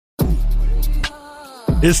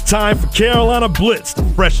It's time for Carolina Blitz, the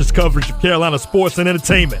freshest coverage of Carolina sports and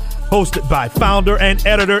entertainment. Hosted by founder and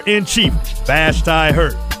editor-in-chief, Vashti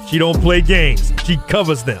Hurt. She don't play games, she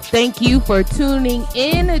covers them. Thank you for tuning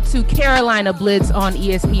in to Carolina Blitz on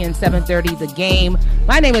ESPN 730 The Game.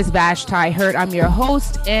 My name is Vashti Hurt. I'm your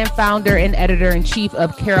host and founder and editor-in-chief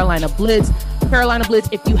of Carolina Blitz. Carolina Blitz,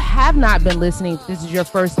 if you have not been listening, if this is your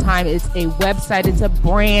first time, it's a website, it's a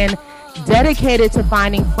brand dedicated to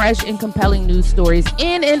finding fresh and compelling news stories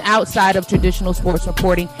in and outside of traditional sports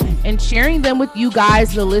reporting and sharing them with you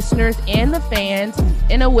guys, the listeners and the fans,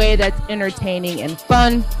 in a way that's entertaining and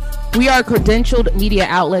fun. We are a credentialed media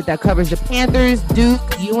outlet that covers the Panthers, Duke,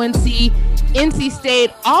 UNC, NC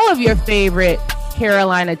State, all of your favorite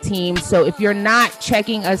Carolina teams. So if you're not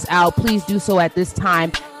checking us out, please do so at this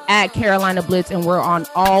time at Carolina Blitz, and we're on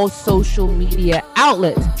all social media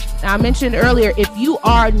outlets. Now, I mentioned earlier, if you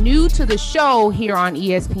are new to the show here on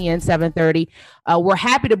ESPN 730, we're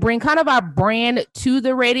happy to bring kind of our brand to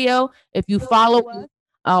the radio. If you follow us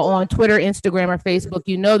on Twitter, Instagram, or Facebook,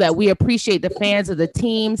 you know that we appreciate the fans of the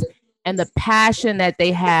teams and the passion that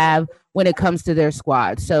they have when it comes to their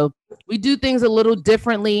squad. So we do things a little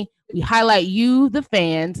differently. We highlight you, the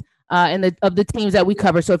fans, of the teams that we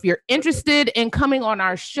cover. So if you're interested in coming on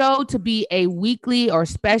our show to be a weekly or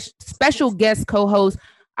special guest co-host,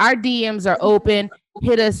 our DMs are open.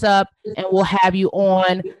 Hit us up and we'll have you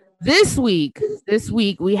on. This week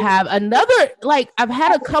we have another, I've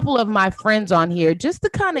had a couple of my friends on here just to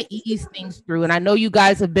kind of ease things through. And I know you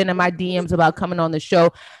guys have been in my DMs about coming on the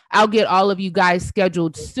show. I'll get all of you guys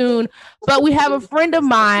scheduled soon. But we have a friend of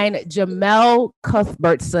mine, Jamel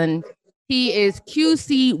Cuthbertson. He is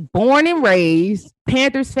QC born and raised,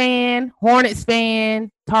 Panthers fan, Hornets fan,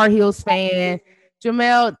 Tar Heels fan.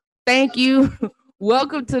 Jamel, thank you.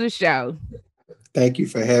 Welcome to the show. Thank you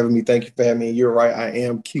for having me. You're right. I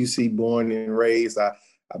am QC born and raised.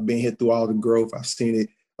 I've been here through all the growth. I've seen it.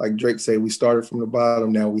 Like Drake said, we started from the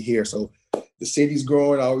bottom. Now we're here. So the city's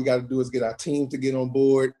growing. All we got to do is get our team to get on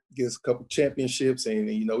board, get us a couple championships, and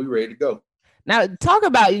we're ready to go. Now, talk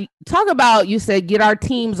about, you said, get our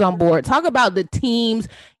teams on board. Talk about the teams.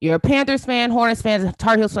 You're a Panthers fan, Hornets fans,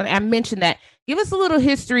 Tar Heels fan. I mentioned that. Give us a little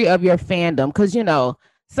history of your fandom, because,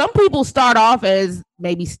 some people start off as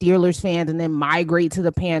maybe Steelers fans and then migrate to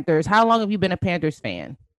the Panthers. How long have you been a Panthers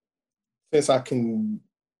fan? Since I can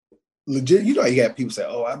legit, you got people say,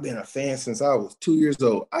 oh, I've been a fan since I was 2 years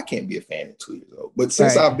old. I can't be a fan at 2 years old. But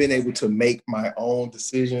since I've been able to make my own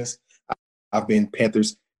decisions, I've been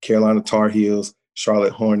Panthers, Carolina Tar Heels,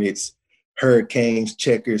 Charlotte Hornets, Hurricanes,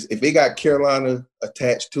 Checkers. If it got Carolina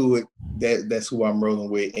attached to it, that's who I'm rolling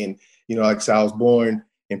with. And, like I said, I was born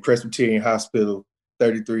in Presbyterian Hospital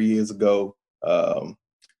 33 years ago.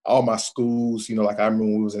 All my schools, I remember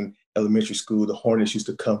when we was in elementary school, the Hornets used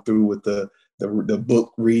to come through with the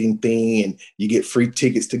book reading thing, and you get free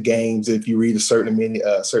tickets to games if you read a certain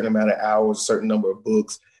amount of hours, a certain number of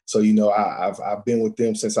books. So, I've been with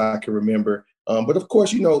them since I can remember. But of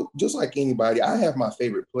course, just like anybody, I have my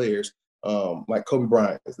favorite players, like Kobe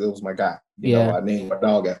Bryant. That was my guy. I named my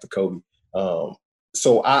dog after Kobe.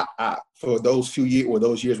 So I for those few years, or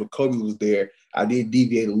those years when Kobe was there, I did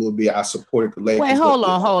deviate a little bit. I supported the Lakers. Wait, hold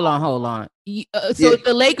on. If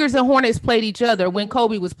the Lakers and Hornets played each other when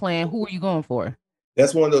Kobe was playing, who were you going for?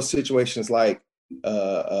 That's one of those situations like,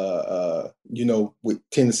 with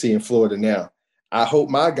Tennessee and Florida now. I hope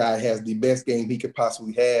my guy has the best game he could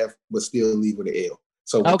possibly have, but still leave with an L.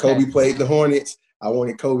 So when Kobe played the Hornets, I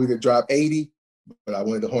wanted Kobe to drop 80, but I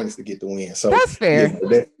wanted the Hornets to get the win. So that's fair.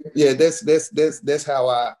 That's how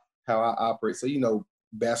I operate. So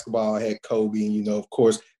basketball, I had Kobe, and of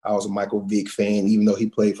course I was a Michael Vick fan, even though he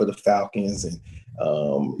played for the Falcons, and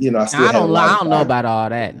I still I don't know about all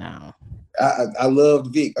that now. I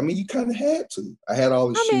loved Vick. I mean, you kind of had to. I had all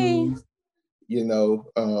the shoes,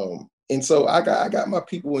 and so I got my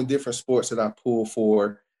people in different sports that I pull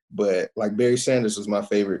for. But like Barry Sanders was my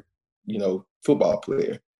favorite, football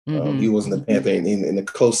player. Mm-hmm. He wasn't a Panther, and a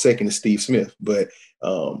close second is Steve Smith. But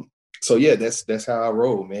so yeah, that's how I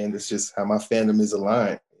roll, man. That's just how my fandom is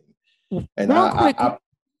aligned. And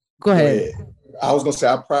go ahead. I was gonna say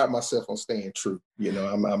I pride myself on staying true.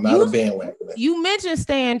 I'm not a bandwagon. You mentioned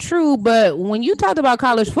staying true, but when you talked about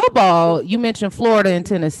college football, you mentioned Florida and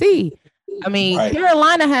Tennessee. I mean,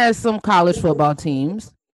 Carolina has some college football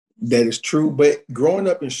teams. That is true, but growing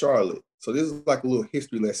up in Charlotte, so this is like a little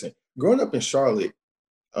history lesson. Growing up in Charlotte,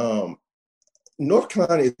 North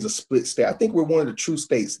Carolina is a split state. I think we're one of the true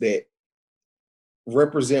states that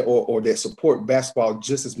represent or that support basketball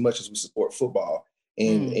just as much as we support football.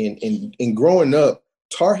 And growing up,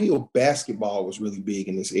 Tar Heel basketball was really big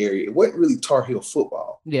in this area. It wasn't really Tar Heel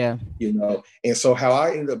football. Yeah. You know, and so how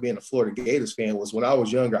I ended up being a Florida Gators fan was when I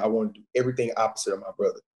was younger, I wanted to do everything opposite of my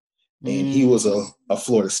brother. And he was a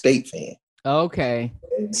Florida State fan. Okay.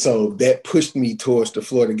 And so that pushed me towards the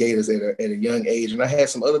Florida Gators at a young age. And I had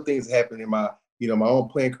some other things happen in my, you know, my own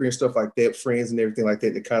playing career and stuff like that, friends and everything like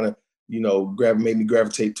that kind of, you know, made me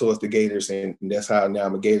gravitate towards the Gators. And that's how now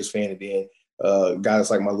I'm a Gators fan. And then guys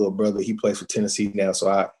like my little brother, he plays for Tennessee now. So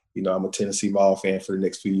I'm a Tennessee ball fan for the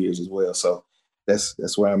next few years as well. So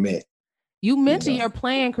that's where I'm at. You mentioned your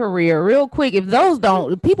playing career real quick. If those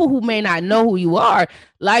people who may not know who you are,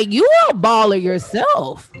 like you are a baller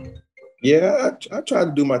yourself. Yeah, I try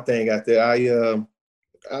to do my thing out there.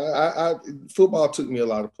 I football took me a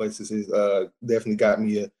lot of places. It definitely got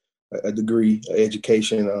me a degree,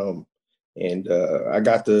 education. And I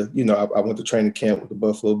got I went to training camp with the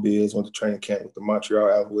Buffalo Bills, went to training camp with the Montreal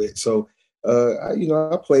Alouettes. So,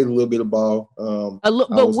 I played a little bit of ball.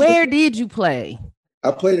 But where did you play? I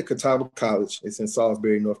played at Catawba College. It's in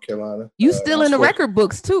Salisbury, North Carolina. You still in the record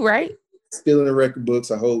books too, right? Still in the record books.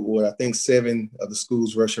 I hold I think 7 of the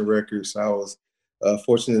school's rushing records. I was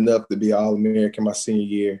fortunate enough to be All-American my senior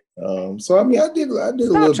year. So I did a little bit.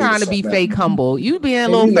 Stop trying to be fake humble. You being a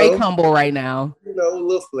little fake humble right now. A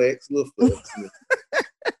little flex.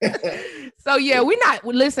 So yeah,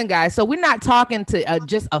 listen, guys. So we're not talking to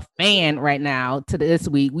just a fan right now to this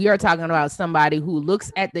week. We are talking about somebody who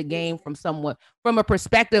looks at the game from a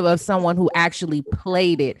perspective of someone who actually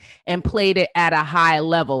played it at a high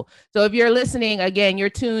level. So if you're listening again, you're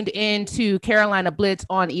tuned into Carolina Blitz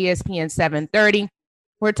on ESPN 730.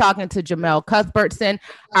 We're talking to Jamel Cuthbertson,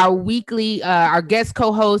 our guest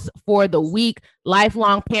co-host for the week,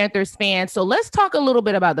 lifelong Panthers fan. So let's talk a little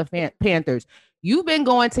bit about the Panthers. You've been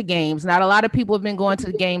going to games. Not a lot of people have been going to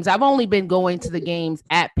the games. I've only been going to the games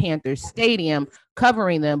at Panthers Stadium,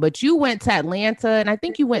 covering them. But you went to Atlanta, and I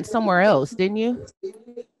think you went somewhere else, didn't you?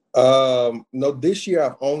 No, this year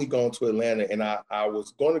I've only gone to Atlanta, and I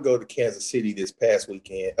was going to go to Kansas City this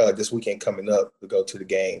weekend coming up to go to the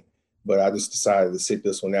game. But I just decided to sit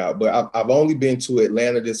this one out. But I've only been to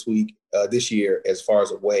Atlanta this year as far as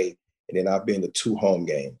away, and then I've been to 2 home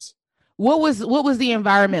games. What was the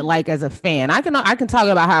environment like as a fan? I can talk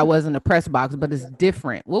about how it was in the press box, but it's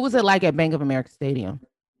different. What was it like at Bank of America Stadium?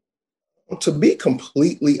 To be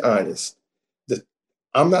completely honest,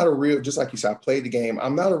 I'm not a real, just like you said, I played the game.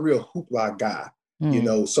 I'm not a real hoopla guy, you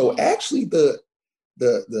know. So actually, the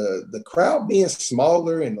crowd being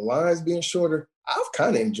smaller and the lines being shorter, I've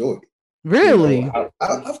kind of enjoyed it. Really,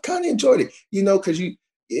 I've kind of enjoyed it, because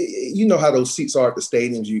you know how those seats are at the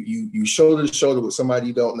stadiums. You shoulder to shoulder with somebody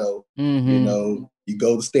you don't know. Mm-hmm. You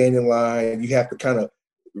go to stand in line. You have to kind of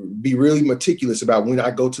be really meticulous about when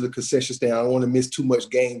I go to the concession stand. I don't want to miss too much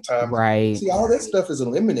game time. Right. See, all that stuff is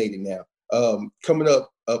eliminated now. Coming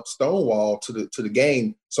up Stonewall to the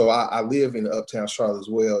game. So I live in uptown Charlotte as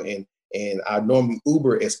well, and I normally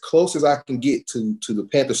Uber as close as I can get to the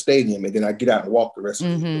Panther Stadium, and then I get out and walk the rest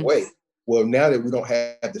of the way. Well, now that we don't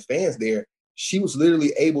have the fans there, she was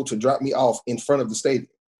literally able to drop me off in front of the stadium.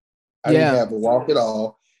 I didn't have to walk at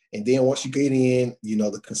all. And then once you get in,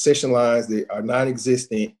 the concession lines that are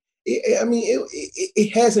non-existent.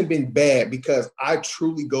 It hasn't been bad because I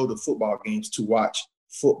truly go to football games to watch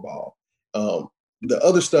football. The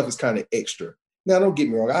other stuff is kind of extra. Now, don't get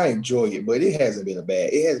me wrong, I enjoy it, but it hasn't been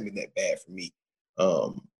that bad for me.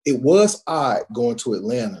 It was odd going to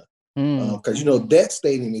Atlanta. Because that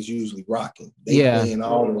stadium is usually rocking. They playing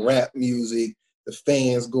all the rap music, the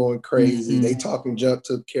fans going crazy. They talking junk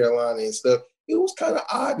to Carolina and stuff. It was kind of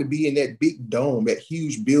odd to be in that big dome, that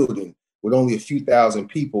huge building with only a few thousand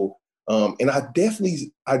people. And I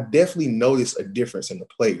definitely noticed a difference in the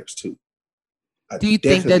players too. Do you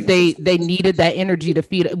think that they needed that energy to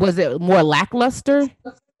feed? Was it more lackluster?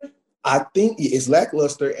 I think it's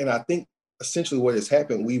lackluster, and I think essentially what has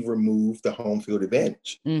happened, we've removed the home field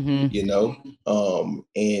advantage, and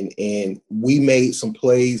we made some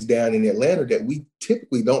plays down in Atlanta that we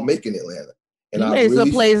typically don't make in Atlanta. And you made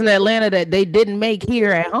some plays in Atlanta that they didn't make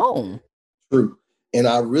here at home. True. And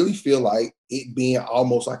I really feel like it being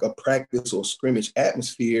almost like a practice or scrimmage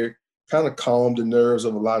atmosphere kind of calmed the nerves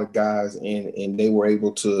of a lot of guys, and they were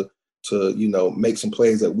able to make some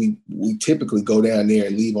plays that we typically go down there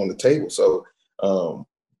and leave on the table. So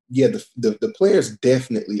the players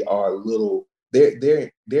definitely are a little,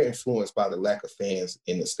 they're influenced by the lack of fans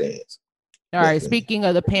in the stands. All right. Speaking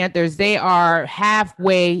of the Panthers, they are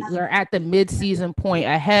they're at the midseason point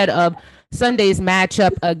ahead of Sunday's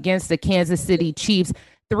matchup against the Kansas City Chiefs.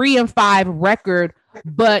 3-5 record,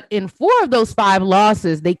 but in 4 of those 5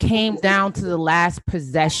 losses, they came down to the last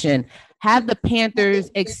possession. Have the Panthers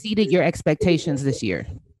exceeded your expectations this year?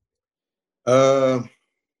 To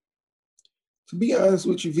be honest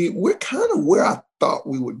with you, V, we're kind of where I thought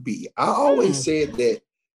we would be. I always said that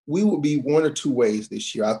we would be one or two ways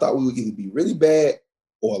this year. I thought we would either be really bad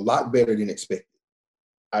or a lot better than expected.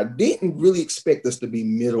 I didn't really expect us to be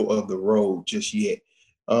middle of the road just yet.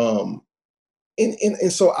 And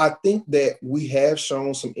so I think that we have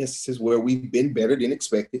shown some instances where we've been better than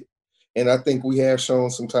expected. And I think we have shown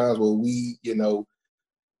some times where we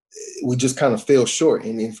just kind of fell short.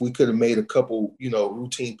 And if we could have made a couple,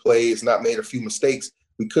 routine plays, not made a few mistakes,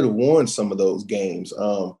 we could have won some of those games.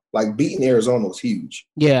 Like beating Arizona was huge.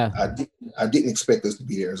 Yeah. I didn't expect us to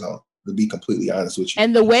beat Arizona, to be completely honest with you.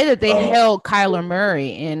 And the way that they held Kyler Murray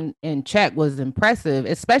in check was impressive,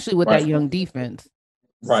 especially with that young defense.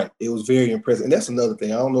 Right. It was very impressive. And that's another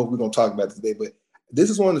thing. I don't know if we're going to talk about today, but this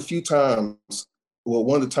is one of the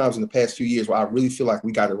times in the past few years where I really feel like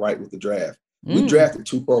we got it right with the draft. We drafted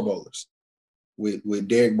 2 Pro Bowlers with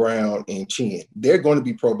Derek Brown and Chin. They're going to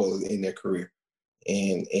be Pro Bowlers in their career.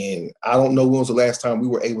 And I don't know when was the last time we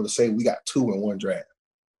were able to say we got 2 in one draft.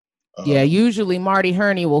 Usually Marty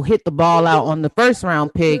Hurney will hit the ball out on the first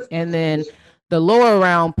round pick, and then the lower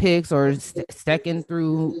round picks or second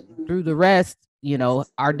through the rest,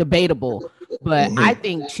 are debatable. But I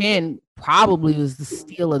think Chin probably was the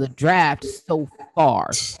steal of the draft so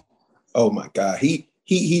far. Oh my God. He's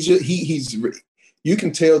you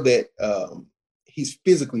can tell that he's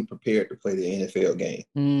physically prepared to play the NFL game,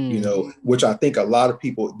 which I think a lot of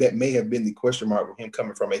people, that may have been the question mark with him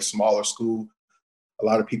coming from a smaller school. A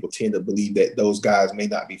lot of people tend to believe that those guys may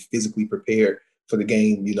not be physically prepared for the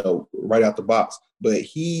game, right out the box. But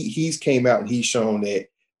he's came out and he's shown that,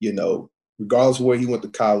 regardless of where he went to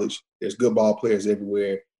college, there's good ball players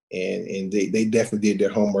everywhere. And they definitely did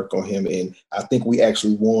their homework on him. And I think we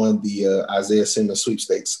actually won the Isaiah Simmons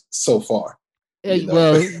sweepstakes so far.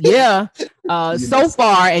 Well, yeah, so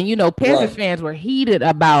far. And, Panthers fans were heated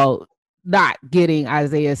about not getting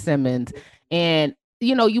Isaiah Simmons. And,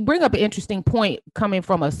 you bring up an interesting point coming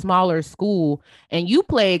from a smaller school, and you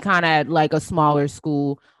played kind of like a smaller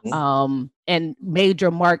school and made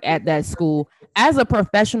your mark at that school. As a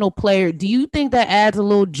professional player, do you think that adds a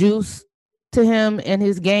little juice to him and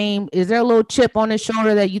his game? Is there a little chip on his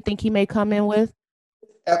shoulder that you think he may come in with?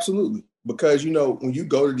 Absolutely. Because, when you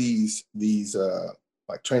go to these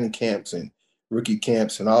like training camps and rookie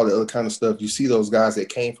camps and all the other kind of stuff, you see those guys that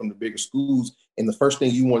came from the bigger schools. And the first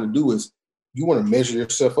thing you want to do is you want to measure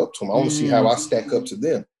yourself up to them. I want to see how I stack up to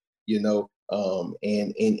them, and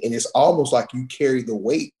it's almost like you carry the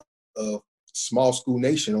weight of small school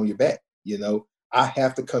nation on your back. I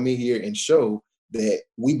have to come in here and show that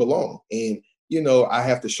we belong. And, I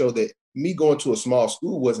have to show that me going to a small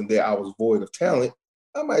school wasn't that I was void of talent.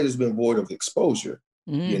 I might have just been void of exposure,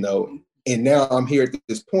 and now I'm here at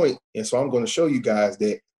this point. And so I'm going to show you guys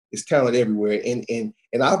that it's talent everywhere. And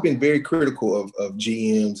I've been very critical of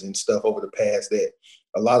GMs and stuff over the past, that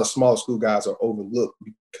a lot of small school guys are overlooked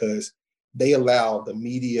because they allow the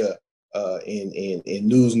media and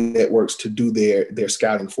news networks to do their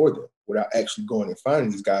scouting for them without actually going and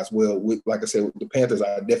finding these guys. Well, like I said, with the Panthers,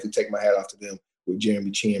 I definitely take my hat off to them with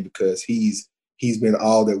Jeremy Chin, because he's been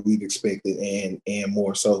all that we've expected and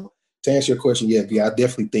more. So to answer your question, yeah, I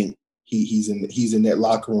definitely think he's in that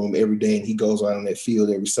locker room every day, and he goes out on that field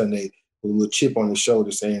every Sunday with a little chip on his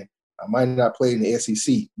shoulder saying, I might not play in the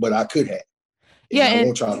SEC, but I could have. I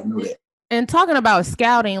want y'all to know that. And talking about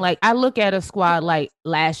scouting, like I look at a squad like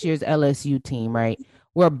last year's LSU team, right,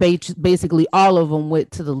 where basically all of them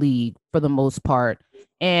went to the league for the most part.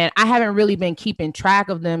 And I haven't really been keeping track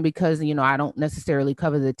of them because, I don't necessarily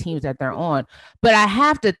cover the teams that they're on. But I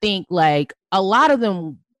have to think like a lot of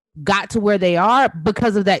them got to where they are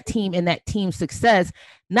because of that team and that team's success,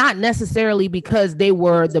 not necessarily because they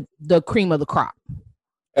were the cream of the crop.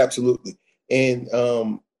 Absolutely. And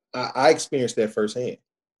I experienced that firsthand.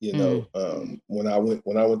 When I went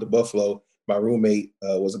to Buffalo, my roommate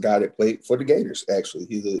was a guy that played for the Gators. Actually,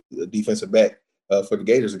 he's a defensive back for the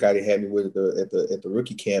Gators. A guy that had me with at the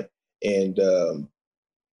rookie camp, and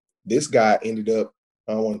this guy ended up,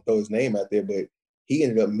 I don't want to throw his name out there, but he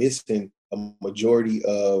ended up missing a majority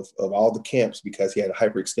of all the camps because he had a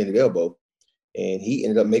hyperextended elbow, and he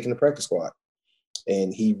ended up making the practice squad.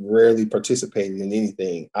 And he rarely participated in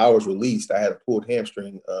anything. I was released. I had a pulled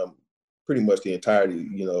hamstring pretty much the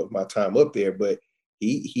entirety, of my time up there. But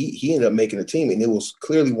he ended up making the team, and it was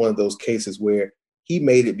clearly one of those cases where he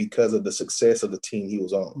made it because of the success of the team he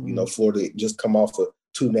was on. Mm-hmm. Florida just come off of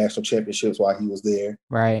 2 national championships while he was there,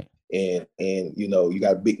 right? And you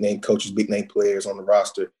got big name coaches, big name players on the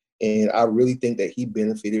roster. And I really think that he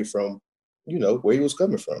benefited from where he was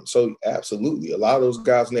coming from. So absolutely, a lot of those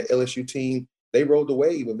guys on that LSU team, they rode the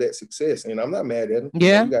wave of that success, and I'm not mad at them.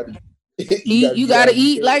 Yeah, you got to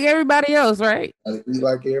eat like everybody else, right? Eat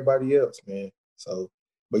like everybody else, man. So,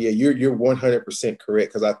 but yeah, you're 100%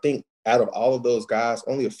 correct, because I think out of all of those guys,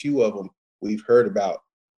 only a few of them we've heard about,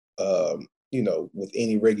 with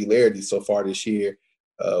any regularity so far this year.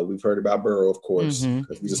 We've heard about Burrow, of course,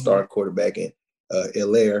 because he's a starting quarterback, and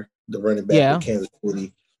Helaire, the running back with Kansas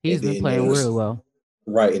City. He's been playing really well.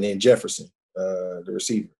 Right, and then Jefferson, the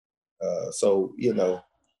receiver.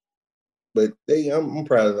 But I'm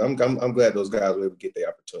proud of them. I'm glad those guys were able to get their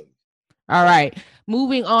opportunity. All right,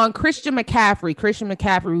 moving on. Christian McCaffrey.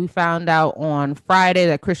 We found out on Friday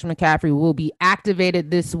that Christian McCaffrey will be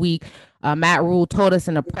activated this week. Matt Rule told us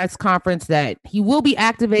in a press conference that he will be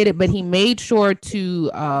activated, but he made sure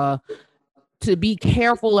to be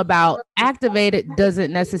careful about activated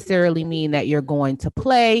doesn't necessarily mean that you're going to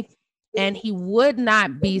play. And he would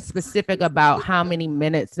not be specific about how many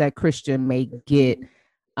minutes that Christian may get.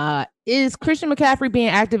 Is Christian McCaffrey being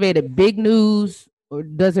activated big news, or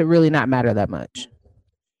does it really not matter that much?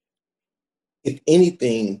 If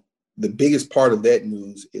anything, the biggest part of that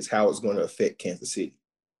news is how it's going to affect Kansas City.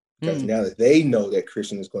 Because now that they know that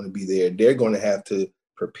Christian is going to be there, they're going to have to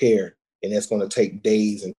prepare. And that's going to take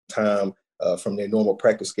days and time from their normal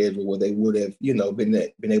practice schedule, where they would have,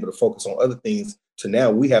 been able to focus on other things, to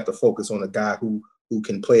now we have to focus on a guy who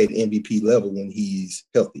can play at MVP level when he's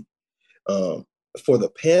healthy. For the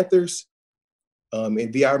Panthers,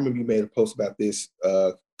 and V, I remember you made a post about this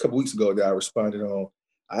a couple weeks ago that I responded on.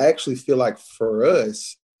 I actually feel like for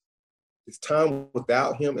us, it's time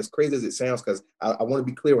without him, as crazy as it sounds, because I want to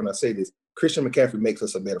be clear when I say this, Christian McCaffrey makes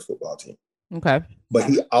us a better football team. Okay. But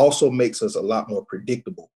he also makes us a lot more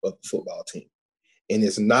predictable of a football team. And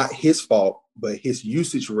it's not his fault, but his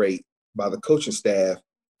usage rate by the coaching staff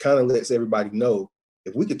kind of lets everybody know,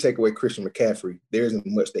 if we could take away Christian McCaffrey, there isn't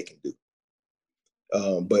much they can do.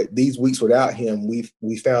 But these weeks without him,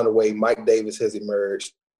 we found a way. Mike Davis has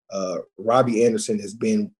emerged. Robbie Anderson has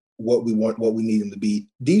been what we want, what we need him to be.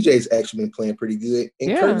 DJ's actually been playing pretty good.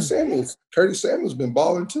 And Curtis Samuel's been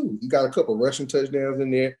balling too. He got a couple rushing touchdowns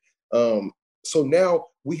in there. So now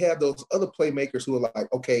we have those other playmakers who are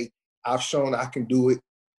like, okay, I've shown I can do it.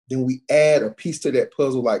 Then we add a piece to that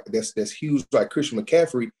puzzle like that's huge, like Christian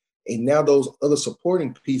McCaffrey. And now those other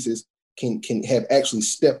supporting pieces can have actually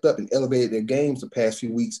stepped up and elevated their games the past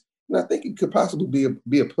few weeks. And I think it could possibly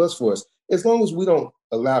be a plus for us, as long as we don't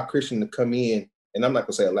allow Christian to come in. And I'm not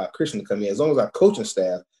gonna say allow Christian to come in, as long as our coaching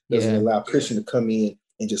staff doesn't allow Christian to come in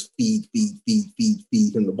and just feed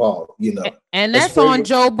him the ball, And that's on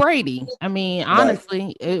Joe Brady. I mean,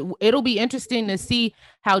 honestly, it'll be interesting to see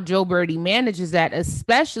how Joe Brady manages that,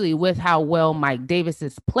 especially with how well Mike Davis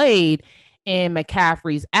has played in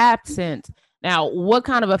McCaffrey's absence. Now, what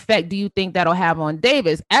kind of effect do you think that'll have on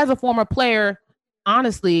Davis? As a former player,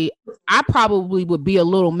 honestly, I probably would be a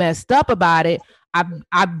little messed up about it.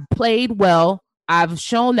 I've played well. I've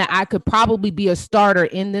shown that I could probably be a starter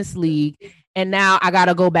in this league. And now I got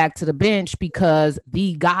to go back to the bench because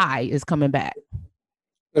the guy is coming back.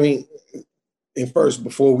 I mean, and first,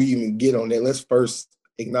 before we even get on that, let's first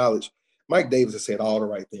acknowledge Mike Davis has said all the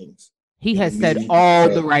right things. He has said all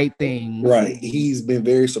the right things. Right. He's been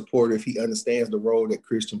very supportive. He understands the role that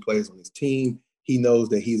Christian plays on his team. He knows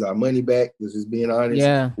that he's our money back. This is being honest.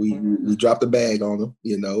 Yeah. We dropped the bag on him,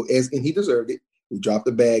 and he deserved it. We dropped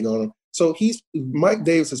the bag on him. So Mike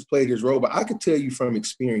Davis has played his role, but I could tell you from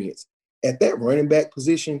experience, at that running back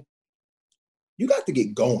position, you got to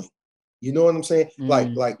get going. You know what I'm saying?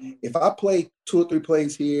 Like if I play 2 or 3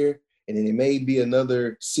 plays here, and then it may be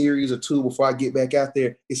another series or 2 before I get back out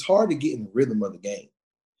there, it's hard to get in the rhythm of the game.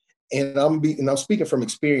 And I'm speaking from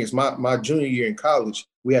experience. My junior year in college,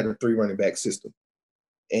 we had a 3 running back system.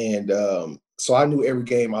 And so I knew every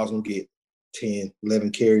game I was going to get 10,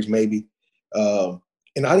 11 carries maybe.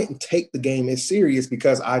 And I didn't take the game as serious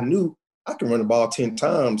because I knew I can run the ball 10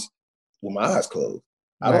 times with my eyes closed.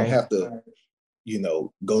 I don't have to,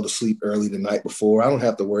 go to sleep early the night before. I don't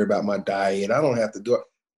have to worry about my diet. I don't have to do it.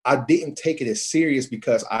 I didn't take it as serious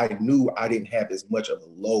because I knew I didn't have as much of a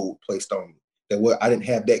load placed on me. I didn't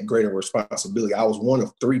have that great of responsibility. I was one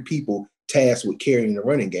of 3 people tasked with carrying the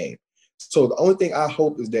running game. So the only thing I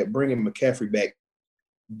hope is that bringing McCaffrey back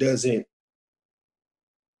doesn't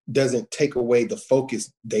take away the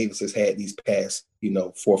focus Davis has had these past,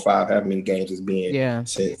 4 or 5, however many games it's been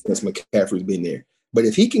since McCaffrey's been there. But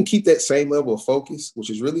if he can keep that same level of focus, which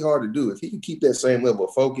is really hard to do, if he can keep that same level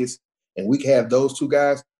of focus and we can have those 2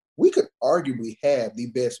 guys, we could arguably have the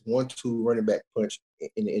best 1-2 running back punch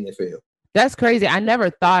in the NFL. That's crazy. I never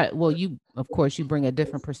thought, well, of course, you bring a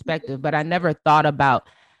different perspective, but I never thought about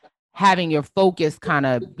having your focus kind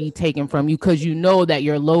of be taken from you because you know that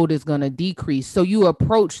your load is going to decrease. So you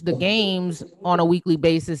approach the games on a weekly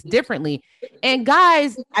basis differently. And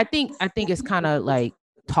guys, I think it's kind of like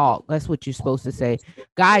talk. That's what you're supposed to say.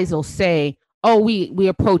 Guys will say, oh, we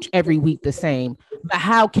approach every week the same. But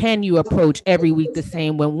how can you approach every week the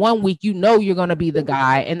same when one week you know you're going to be the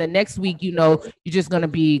guy and the next week you know you're just going to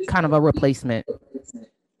be kind of a replacement?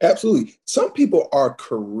 Absolutely. Some people are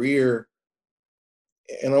career,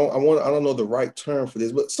 and I don't know the right term for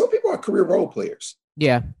this, but some people are career role players.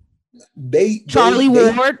 Yeah. Charlie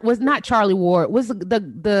Ward was not Charlie Ward. Was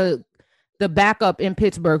the backup in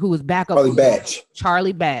Pittsburgh who was backup?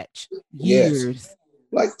 Charlie Batch. Years. Yes.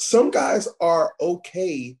 Like some guys are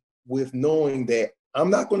okay with knowing that I'm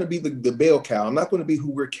not going to be the bell cow. I'm not going to be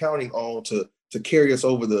who we're counting on to carry us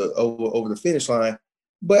over the finish line.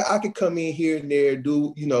 But I could come in here and there,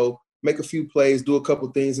 do, make a few plays, do a couple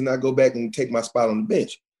of things, and I go back and take my spot on the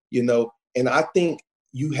bench, And I think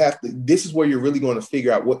you have to, this is where you're really going to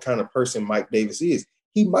figure out what kind of person Mike Davis is.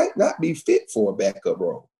 He might not be fit for a backup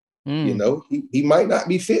role. He might not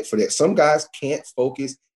be fit for that. Some guys can't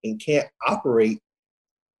focus and can't operate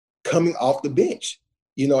coming off the bench,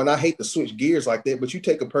 and I hate to switch gears like that, but you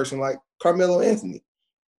take a person like Carmelo Anthony.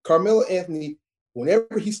 Carmelo Anthony,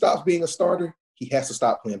 whenever he stops being a starter, he has to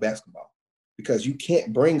stop playing basketball because you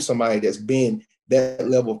can't bring somebody that's been that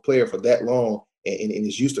level of player for that long and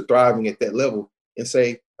is used to thriving at that level and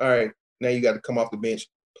say, all right, now you got to come off the bench,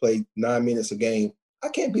 play 9 minutes a game. I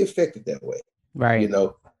can't be effective that way. Right.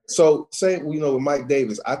 So same, with Mike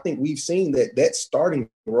Davis, I think we've seen that starting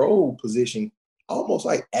role position almost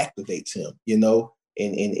like activates him,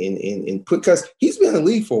 and because he's been in the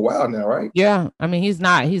league for a while now, right? Yeah. I mean, he's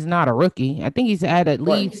not a rookie. I think he's had at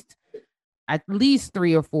least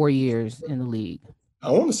 3 or 4 years in the league.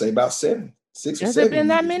 I want to say about 6 or 7. Has it been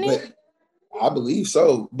that many? I believe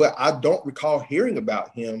so, but I don't recall hearing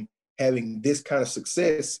about him having this kind of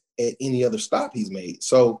success at any other stop he's made.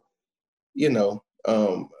 So,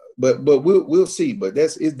 but we'll see. But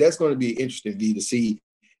that's going to be interesting to see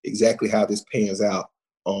exactly how this pans out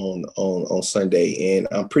on Sunday. And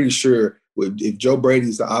I'm pretty sure if Joe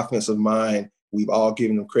Brady's the offensive mind we've all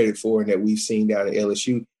given him credit for and that we've seen down at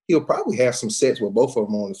LSU, he'll probably have some sets where both of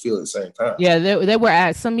them are on the field at the same time. Yeah, they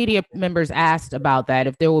were some media members asked about that,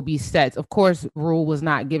 if there will be sets. Of course, Rule was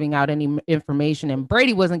not giving out any information and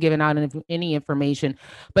Brady wasn't giving out any information,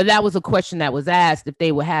 but that was a question that was asked, if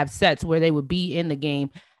they would have sets where they would be in the game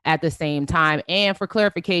at the same time. And for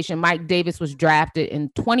clarification, Mike Davis was drafted in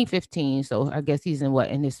 2015. So I guess he's in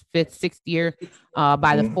his 6th year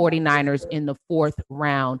by the 49ers in the 4th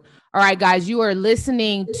round. All right, guys, you are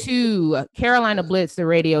listening to Carolina Blitz, the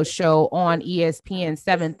radio show on ESPN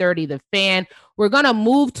 730, The Fan. We're going to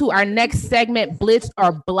move to our next segment, Blitz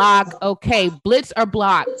or Block. Okay, Blitz or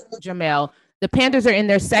Block, Jamel. The Panthers are in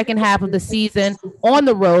their second half of the season on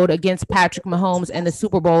the road against Patrick Mahomes and the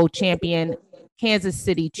Super Bowl champion Kansas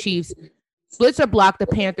City Chiefs. Blitz or block, the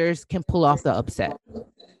Panthers can pull off the upset.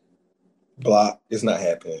 Block. It's not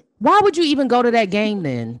happening. Why would you even go to that game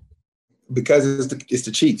then? Because it's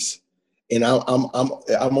the Chiefs, and I'm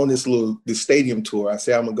on this stadium tour. I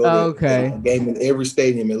say I'm gonna go to a game in every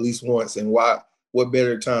stadium at least once. And what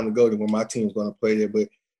better time to go than when my team's going to play there? But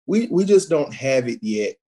we just don't have it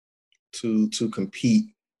yet to compete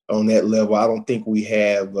on that level. I don't think we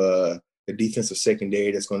have a defensive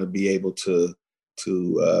secondary that's going to be able to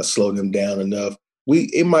slow them down enough.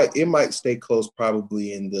 It might stay close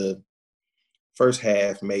probably in the first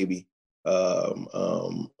half maybe. And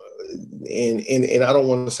I don't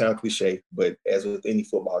want to sound cliche, but as with any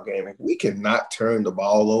football game, if we cannot turn the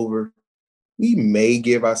ball over, we may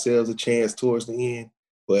give ourselves a chance towards the end.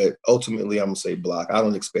 But ultimately, I'm gonna say block. I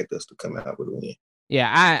don't expect us to come out with a win.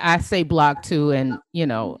 Yeah, I say block too, and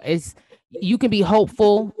you can be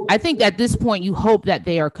hopeful. I think at this point, you hope that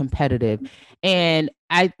they are competitive. And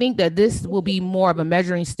I think that this will be more of a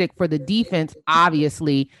measuring stick for the defense,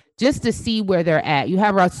 obviously, just to see where they're at. You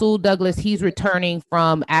have Rasul Douglas. He's returning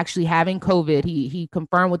from actually having COVID. He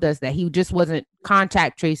confirmed with us that he just wasn't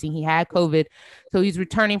contact tracing. He had COVID. So he's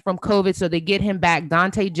returning from COVID. So they get him back.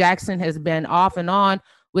 Dante Jackson has been off and on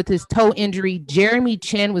with his toe injury. Jeremy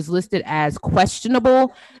Chin was listed as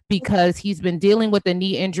questionable because he's been dealing with a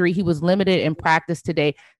knee injury. He was limited in practice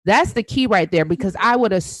today. That's the key right there, because I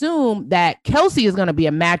would assume that Kelsey is going to be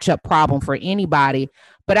a matchup problem for anybody,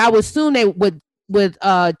 but I would assume they would, with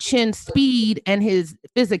Chin's speed and his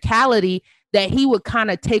physicality, that he would kind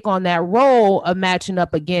of take on that role of matching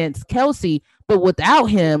up against Kelsey. But without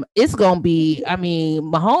him, it's going to be,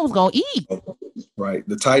 Mahomes going to eat. Right.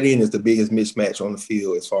 The tight end is the biggest mismatch on the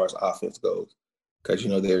field as far as offense goes. Because,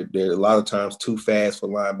 they're a lot of times too fast for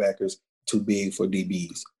linebackers, too big for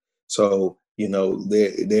DBs. So,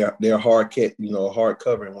 they're hard hard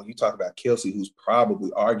covering. When you talk about Kelce, who's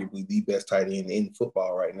probably arguably the best tight end in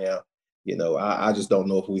football right now, I just don't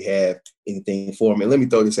know if we have anything for him. And let me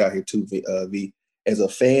throw this out here too, V. As a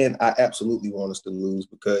fan, I absolutely want us to lose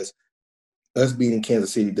because us beating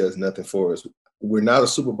Kansas City does nothing for us. We're not a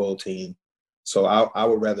Super Bowl team. So I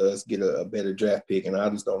would rather us get a better draft pick, and I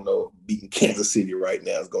just don't know if beating Kansas City right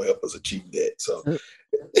now is going to help us achieve that. So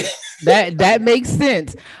that makes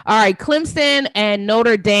sense. All right, Clemson and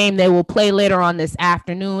Notre Dame, they will play later on this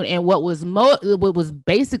afternoon, and what was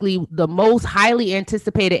basically the most highly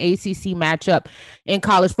anticipated ACC matchup in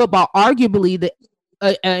college football, arguably the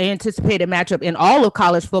anticipated matchup in all of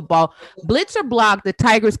college football. Blitz or block, the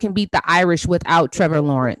Tigers can beat the Irish without Trevor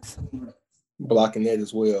Lawrence. Blocking that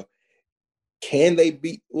as well. Can they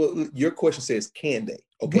beat? Well, your question says, can they?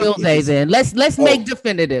 Okay. Will they then? Let's make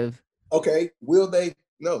definitive. Okay. Will they?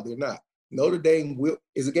 No, they're not. Notre Dame will.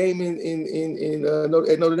 Is a game at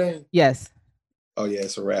Notre Dame? Yes. Oh yeah,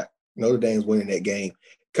 it's a wrap. Notre Dame's winning that game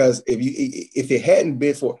because if it hadn't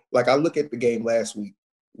been for, like, I look at the game last week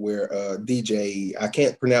where DJ, I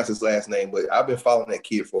can't pronounce his last name, but I've been following that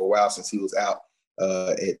kid for a while since he was out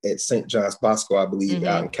at St. John's Bosco, I believe,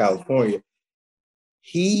 out in California.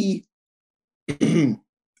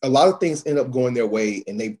 A lot of things end up going their way,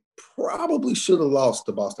 and they probably should have lost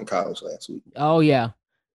to Boston College last week. Oh yeah,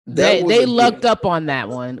 they lucked up on that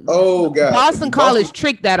one. Oh god, Boston College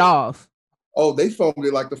tricked that off. Oh, they foamed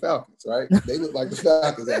it like the Falcons, right? They look like the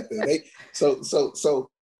Falcons out there. So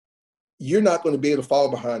you're not going to be able to fall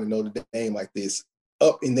behind a Notre Dame like this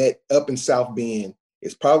up in South Bend.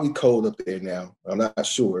 It's probably cold up there now. I'm not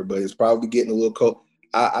sure, but it's probably getting a little cold.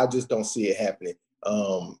 I just don't see it happening.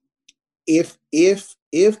 If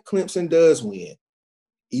Clemson does win,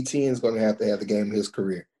 Etienne is going to have the game of his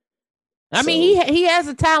career. I mean, he has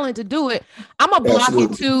a talent to do it. I'm a block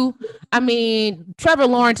it too. I mean, Trevor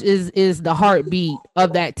Lawrence is the heartbeat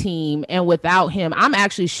of that team, and without him, I'm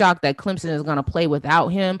actually shocked that Clemson is going to play without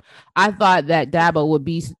him. I thought that Dabo would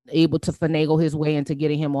be able to finagle his way into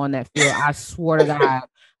getting him on that field. I swear to God.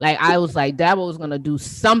 Like, I was like, Dabo was going to do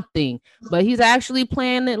something, but he's actually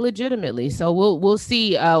playing it legitimately. So we'll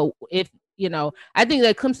see if, I think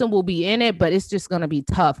that Clemson will be in it, but it's just going to be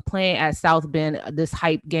tough playing at South Bend, this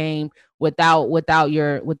hype game without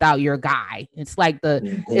your guy. It's like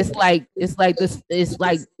the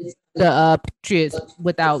Patriots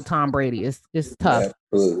without Tom Brady. It's tough.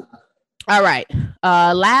 Absolutely. All right.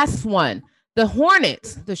 Last one. The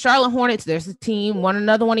Hornets, the Charlotte Hornets, there's a team,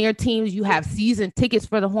 another one of your teams. You have season tickets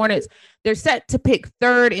for the Hornets. They're set to pick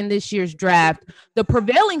third in this year's draft. The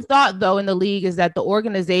prevailing thought, though, in the league is that the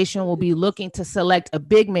organization will be looking to select a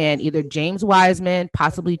big man, either James Wiseman,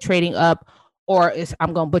 possibly trading up, or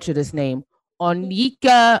I'm going to butcher this name,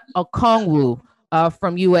 Onyeka Okongwu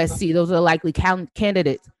from USC. Those are the likely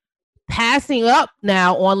candidates. Passing up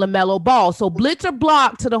now on LaMelo Ball. So blitz or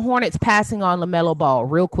block to the Hornets passing on LaMelo Ball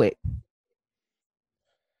real quick.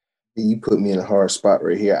 You put me in a hard spot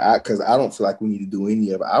right here because I don't feel like we need to do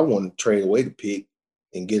any of it. I want to trade away the pick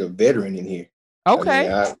and get a veteran in here.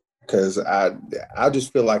 Okay. Because I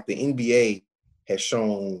just feel like the NBA has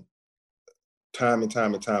shown time and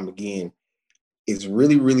time again, it's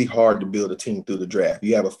really, really hard to build a team through the draft.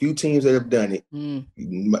 You have a few teams that have done it,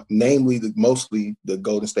 namely mostly the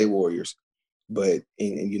Golden State Warriors. But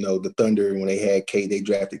the Thunder, when they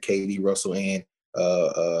drafted KD, Russell, and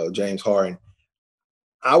James Harden.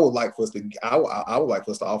 I would like for us to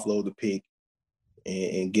offload the pick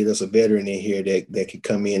and get us a veteran in here that could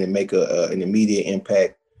come in and make an immediate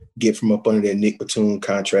impact, get from up under that Nick Batum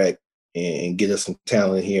contract and get us some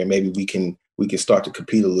talent in here. Maybe we can start to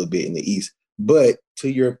compete a little bit in the East. But to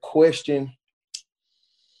your question,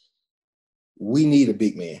 we need a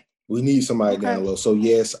big man. We need somebody down low. So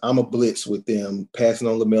yes, I'm a blitz with them passing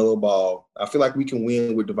on LaMelo Ball. I feel like we can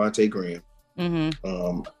win with Devontae Graham.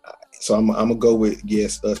 So I'm gonna go with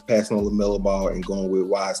us passing on LaMelo Ball and going with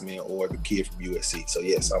Wiseman or the kid from USC. So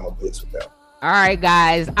yes, I'm a blitz with that. All right,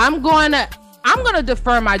 guys, I'm gonna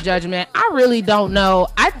defer my judgment. I really don't know.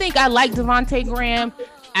 I think I like Devontae Graham.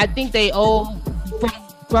 I think they owe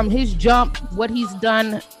from his jump what he's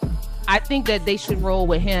done. I think that they should roll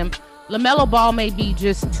with him. LaMelo Ball may be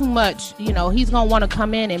just too much. He's going to want to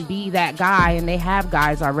come in and be that guy, and they have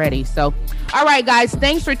guys already. So, all right, guys,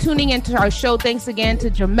 thanks for tuning into our show. Thanks again to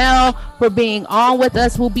Jamel for being on with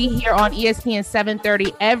us. We'll be here on ESPN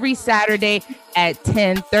 730 every Saturday at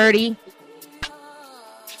 10:30.